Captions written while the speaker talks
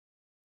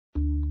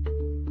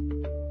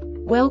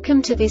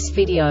Welcome to this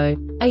video.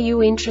 Are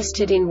you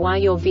interested in why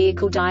your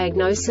vehicle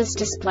diagnosis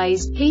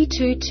displays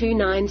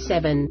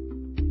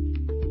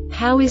P2297?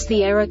 How is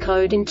the error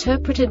code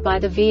interpreted by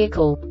the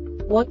vehicle?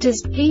 What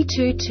does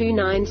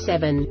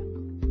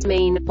P2297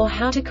 mean, or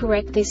how to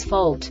correct this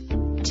fault?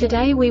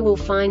 Today we will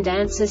find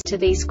answers to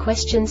these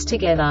questions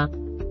together.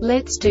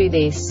 Let's do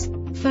this.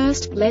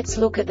 First, let's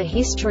look at the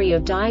history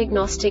of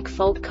diagnostic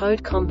fault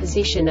code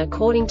composition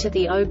according to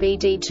the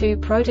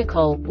OBD2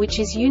 protocol, which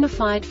is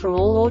unified for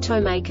all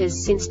automakers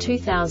since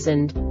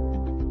 2000.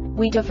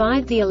 We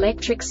divide the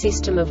electric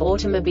system of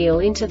automobile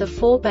into the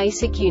four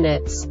basic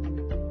units: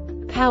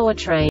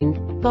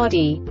 powertrain,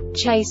 body,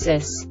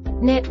 chassis,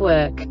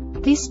 network.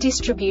 This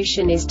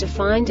distribution is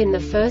defined in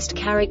the first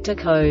character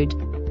code.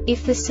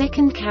 If the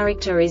second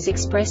character is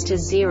expressed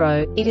as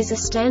 0, it is a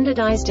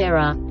standardized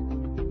error.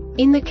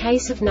 In the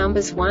case of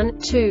numbers 1,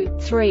 2,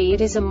 3,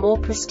 it is a more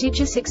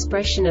prestigious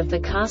expression of the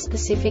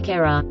car-specific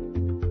error.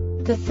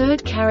 The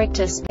third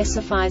character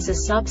specifies a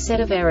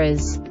subset of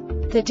errors.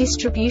 The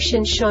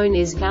distribution shown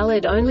is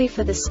valid only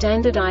for the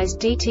standardized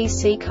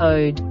DTC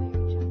code.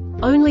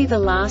 Only the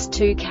last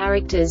two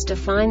characters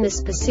define the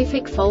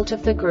specific fault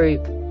of the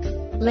group.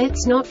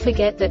 Let's not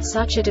forget that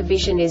such a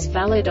division is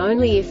valid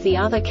only if the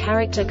other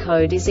character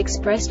code is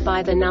expressed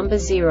by the number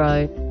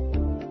 0.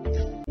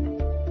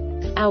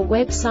 Our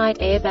website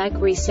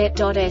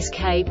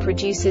airbagreset.sk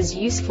produces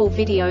useful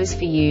videos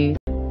for you.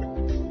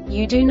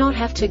 You do not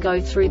have to go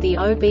through the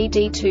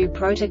OBD2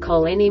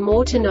 protocol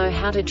anymore to know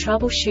how to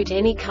troubleshoot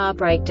any car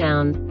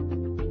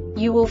breakdown.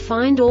 You will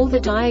find all the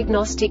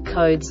diagnostic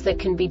codes that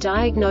can be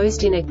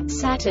diagnosed in a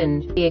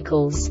Saturn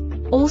vehicles.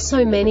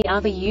 Also many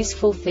other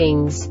useful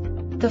things.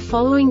 The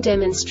following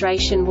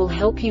demonstration will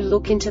help you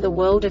look into the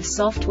world of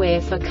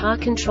software for car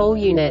control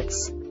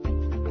units.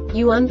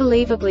 You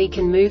unbelievably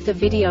can move the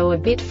video a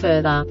bit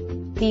further.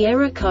 The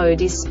error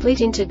code is split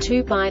into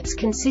 2 bytes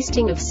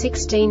consisting of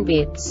 16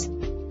 bits.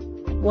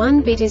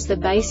 1 bit is the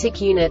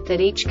basic unit that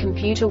each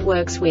computer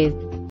works with.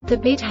 The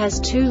bit has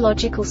 2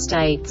 logical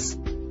states: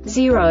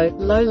 0,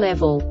 low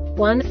level,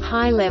 1,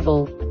 high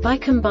level. By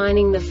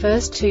combining the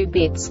first 2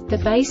 bits, the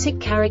basic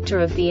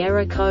character of the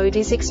error code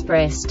is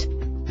expressed.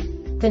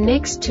 The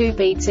next 2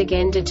 beats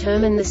again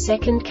determine the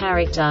second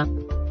character.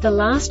 The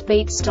last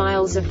beat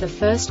styles of the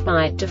first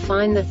byte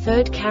define the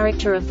third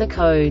character of the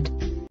code.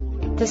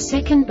 The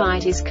second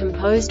byte is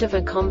composed of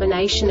a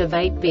combination of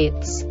 8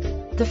 bits.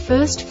 The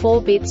first 4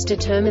 bits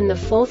determine the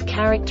fourth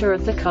character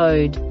of the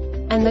code.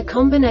 And the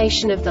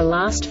combination of the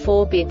last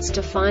 4 bits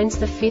defines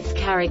the fifth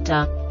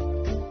character.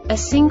 A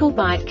single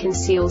byte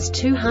conceals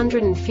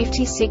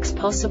 256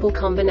 possible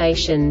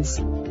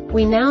combinations.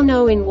 We now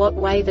know in what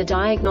way the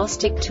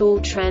diagnostic tool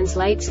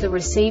translates the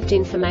received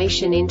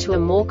information into a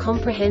more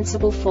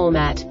comprehensible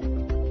format.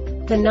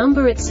 The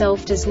number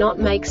itself does not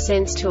make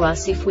sense to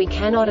us if we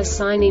cannot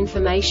assign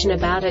information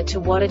about it to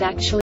what it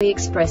actually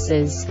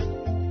expresses.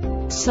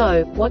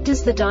 So, what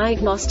does the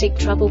diagnostic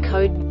trouble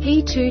code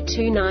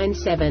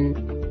P2297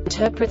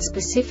 interpret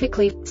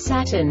specifically for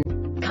Saturn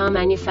car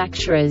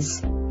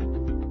manufacturers?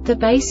 The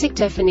basic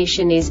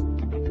definition is: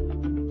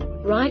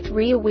 right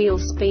rear wheel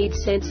speed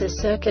sensor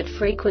circuit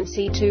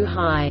frequency too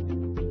high.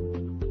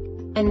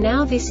 And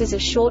now this is a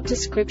short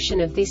description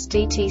of this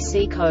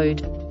DTC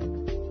code.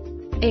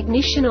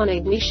 Ignition on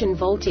ignition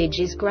voltage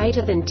is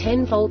greater than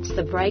 10 volts.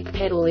 The brake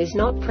pedal is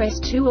not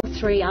pressed. 2 or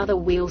 3 other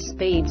wheel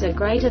speeds are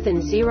greater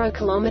than 0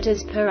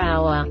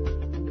 km/h.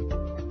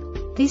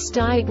 This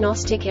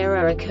diagnostic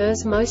error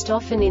occurs most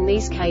often in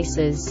these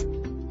cases: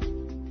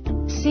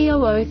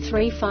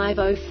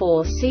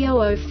 C003504,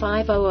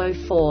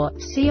 C005004,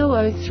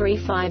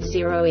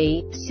 C00350E,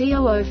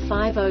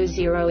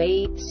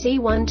 C00500E,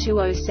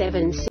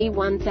 C1207,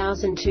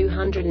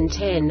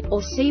 C1210,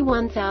 or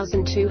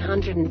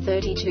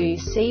C1232,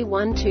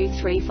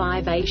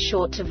 C1235A.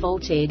 Short to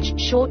voltage,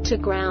 short to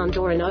ground,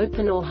 or an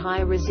open or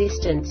high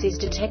resistance is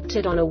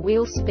detected on a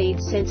wheel speed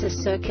sensor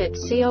circuit: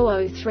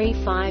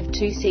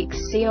 C003526,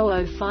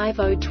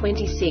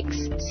 C005026,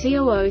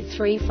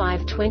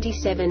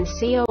 C003527,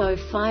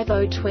 C005027,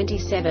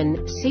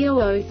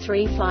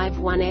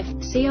 C00351F,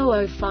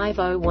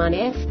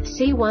 C00501F,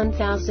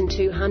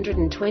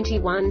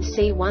 C1221,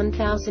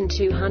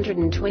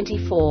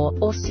 C1224,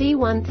 or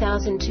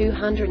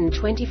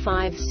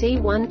C1225.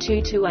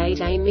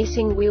 C1228. A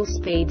missing wheel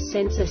speed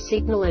sensor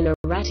signal. An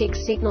erratic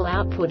signal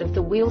output of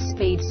the wheel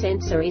speed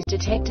sensor is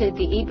detected.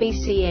 The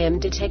EBCM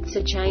detects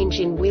a change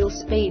in wheel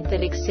speed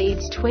that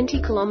exceeds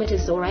 20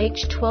 km or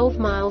h 12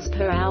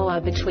 mph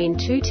between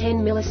 2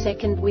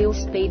 10-millisecond wheel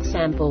speed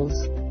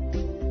samples.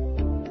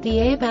 The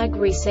Airbag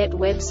Reset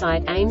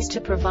website aims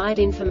to provide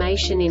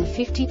information in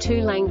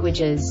 52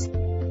 languages.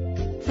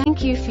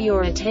 Thank you for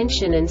your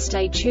attention and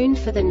stay tuned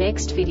for the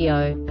next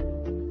video.